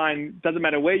do find, doesn't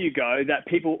matter where you go, that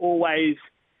people always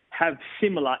have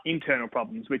similar internal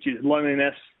problems, which is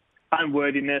loneliness,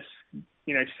 unworthiness,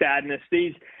 sadness.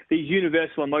 These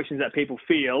universal emotions that people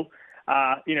feel,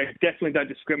 definitely don't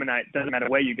discriminate. Doesn't matter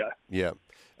where you go. Yeah.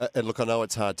 And look, I know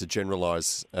it's hard to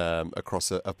generalise across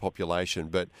a population,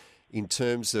 but in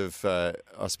terms of,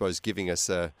 I suppose, giving us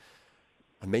a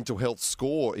mental health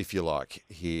score, if you like,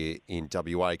 here in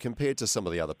WA compared to some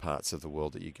of the other parts of the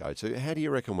world that you go to, how do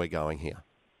you reckon we're going here?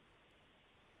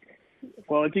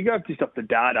 Well, if you go just off the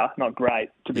data, not great,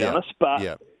 to be honest,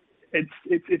 but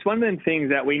it's one of them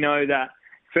things that we know that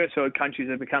first world countries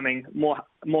are becoming more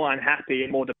unhappy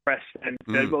and more depressed than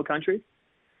third world countries.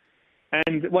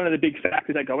 And one of the big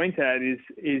factors that go into that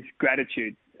is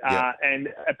gratitude and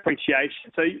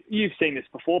appreciation. So you've seen this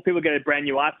before. People get a brand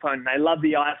new iPhone and they love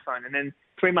the iPhone, and then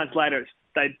 3 months later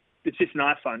it's just an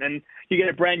iPhone. And you get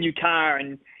a brand new car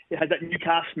and it has that new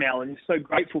car smell and you're so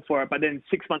grateful for it, but then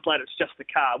 6 months later it's just the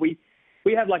car.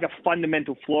 we have like a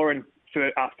fundamental flaw in for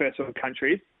our first world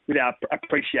countries with our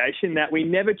appreciation that we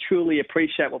never truly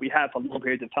appreciate what we have for long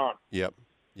periods of time. Yep.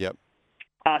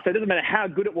 So it doesn't matter how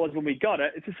good it was when we got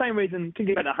it. It's the same reason, think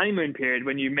about the honeymoon period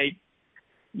when you meet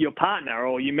your partner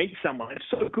or you meet someone. It's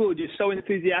so good. You're so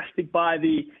enthusiastic by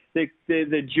the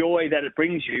joy that it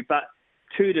brings you. But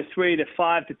 2 to 3 to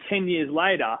 5 to 10 years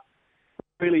later,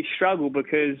 really struggle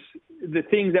because the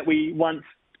things that we once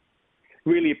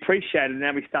really appreciated,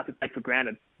 now we start to take for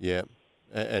granted. Yeah.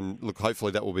 And look,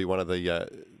 hopefully that will be one of the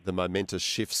momentous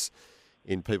shifts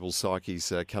in people's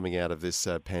psyches coming out of this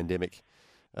pandemic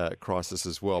crisis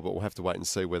as well. But we'll have to wait and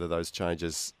see whether those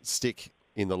changes stick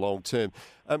in the long term.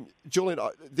 Julian,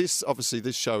 this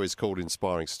show is called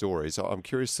Inspiring Stories. I'm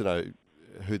curious to know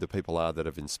who the people are that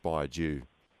have inspired you,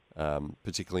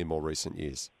 particularly in more recent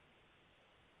years.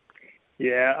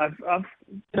 Yeah, I've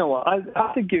you know what? I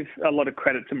have to give a lot of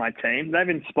credit to my team. They've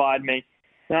inspired me.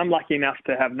 And I'm lucky enough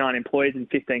to have 9 employees and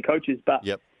 15 coaches, but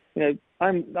yep. You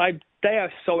know, they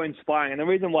are so inspiring. And the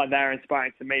reason why they're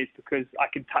inspiring to me is because I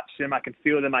can touch them, I can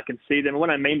feel them, I can see them. And what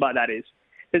I mean by that is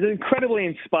there's incredibly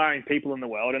inspiring people in the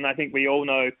world, and I think we all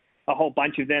know a whole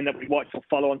bunch of them that we watch or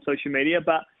follow on social media.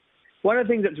 But one of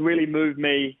the things that's really moved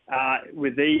me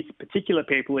with these particular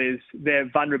people is their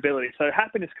vulnerability. So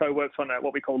Happiness Co works on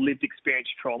what we call lived experience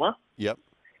trauma. Yep.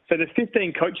 So the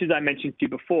 15 coaches I mentioned to you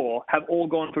before have all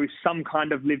gone through some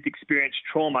kind of lived experience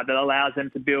trauma that allows them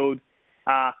to build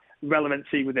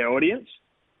relevancy with their audience.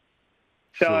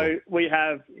 So Sure. we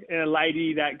have a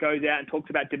lady that goes out and talks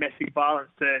about domestic violence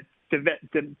to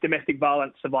domestic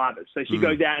violence survivors. So she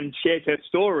goes out and shares her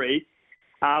story.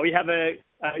 We have a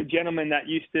gentleman that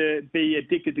used to be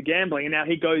addicted to gambling, and now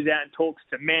he goes out and talks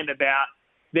to men about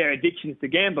their addictions to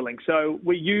gambling. So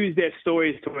we use their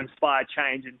stories to inspire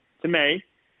change. And to me,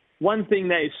 one thing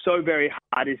that is so very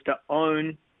hard is to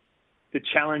own the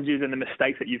challenges and the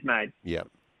mistakes that you've made. Yeah.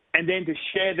 And then to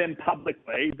share them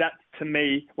publicly, that's, to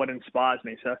me, what inspires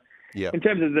me. So Yep. in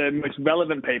terms of the most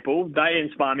relevant people, they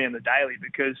inspire me on the daily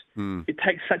because it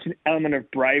takes such an element of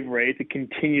bravery to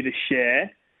continue to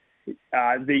share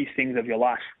these things of your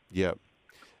life. Yeah.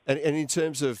 And in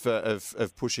terms of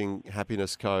pushing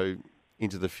Happiness Co.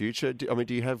 into the future,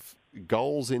 do you have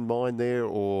goals in mind there,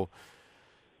 or,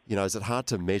 is it hard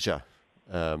to measure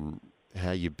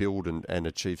how you build and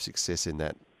achieve success in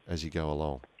that as you go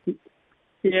along?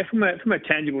 Yeah, from a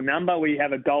tangible number, we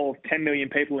have a goal of 10 million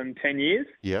people in 10 years.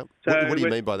 Yeah. So what do you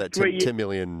mean by that? 10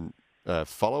 million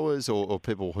followers or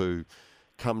people who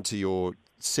come to your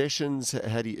sessions?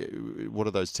 What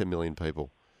are those 10 million people?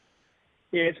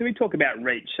 Yeah, so we talk about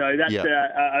reach. So that's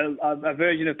a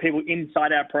version of people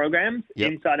inside our programs,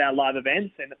 inside our live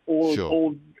events, and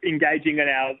all engaging in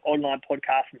our online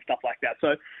podcasts and stuff like that.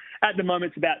 So at the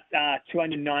moment, it's about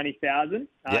 290,000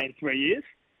 in 3 years.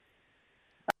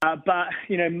 But,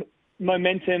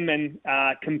 momentum and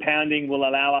compounding will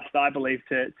allow us, I believe,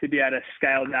 to be able to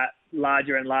scale that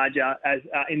larger and larger as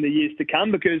in the years to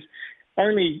come, because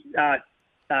only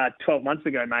 12 months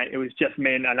ago, mate, it was just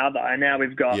me and another. And now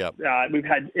we've got we've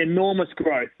had enormous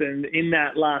growth. And in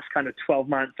that last kind of 12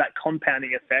 months, that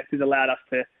compounding effect has allowed us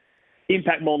to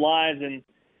impact more lives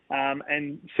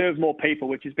and serve more people,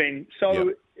 which has been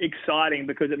so exciting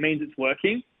because it means it's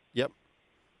working. Yep.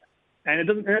 And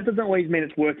it doesn't always mean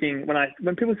it's working. When I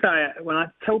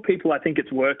tell people I think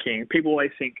it's working, people always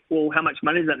think, well, how much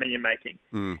money does that mean you're making?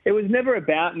 It was never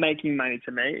about making money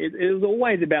to me. It was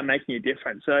always about making a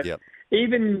difference. So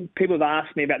even people have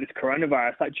asked me about this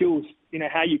coronavirus, like, Jules,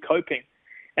 how are you coping?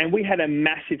 And we had a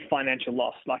massive financial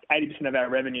loss, like 80% of our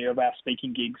revenue of our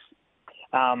speaking gigs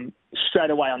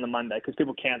straight away on the Monday because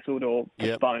people cancelled or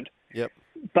postponed. Yep.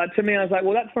 But to me, I was like,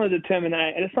 well, that's not a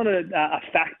determinant, and it's not a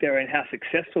factor in how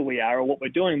successful we are or what we're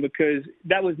doing, because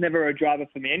that was never a driver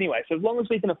for me anyway. So as long as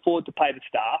we can afford to pay the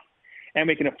staff and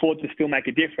we can afford to still make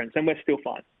a difference, then we're still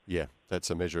fine. Yeah, that's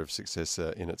a measure of success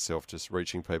in itself, just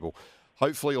reaching people.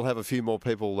 Hopefully you'll have a few more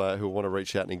people who want to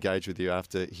reach out and engage with you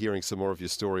after hearing some more of your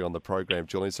story on the program,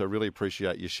 Julian. So I really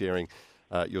appreciate you sharing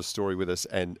your story with us,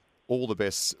 and all the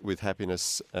best with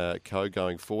Happiness Co.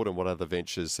 going forward and what other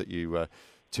ventures that you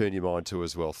turn your mind to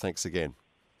as well. Thanks again.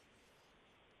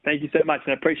 Thank you so much,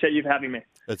 and I appreciate you for having me.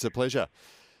 It's a pleasure.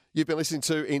 You've been listening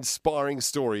to Inspiring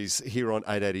Stories here on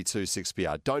 882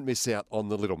 6PR. Don't miss out on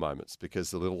the little moments,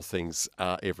 because the little things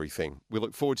are everything. We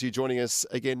look forward to you joining us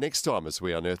again next time as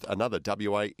we unearth another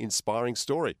WA inspiring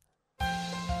story.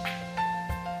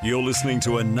 You're listening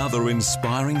to another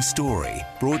inspiring story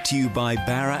brought to you by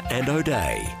Barra and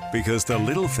O'Day, because the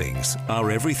little things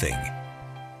are everything.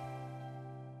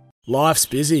 Life's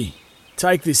busy.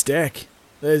 Take this deck.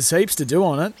 There's heaps to do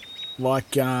on it,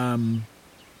 like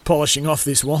polishing off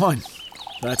this wine.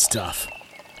 That's tough.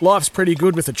 Life's pretty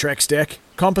good with a Trex deck.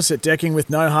 Composite decking with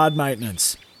no hard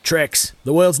maintenance. Trex,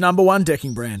 the world's #1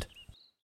 decking brand.